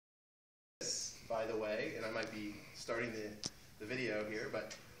by the way, and I might be starting the video here,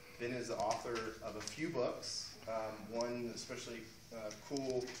 but Ben is the author of a few books. One especially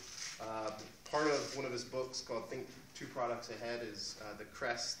cool, part of one of his books called Think Two Products Ahead is the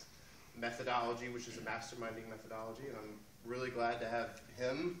C.R.E.S.T methodology, which is a masterminding methodology, and I'm really glad to have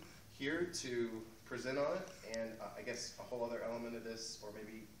him here to present on it. And I guess a whole other element of this, or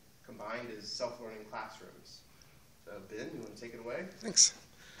maybe combined, is self-learning classrooms. So Ben, you want to take it away? Thanks.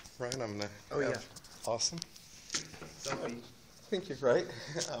 Ryan, I'm going to Awesome. Selfie. Thank you, right?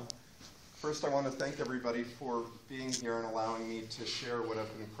 First, I want to thank everybody for being here and allowing me to share what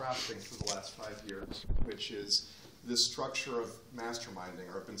I've been crafting for the last 5 years, which is this structure of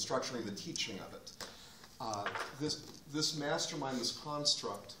masterminding, or I've been structuring the teaching of it. This mastermind, this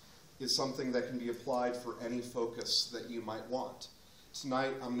construct, is something that can be applied for any focus that you might want.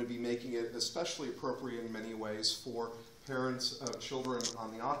 Tonight, I'm going to be making it especially appropriate in many ways for parents of children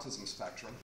on the autism spectrum,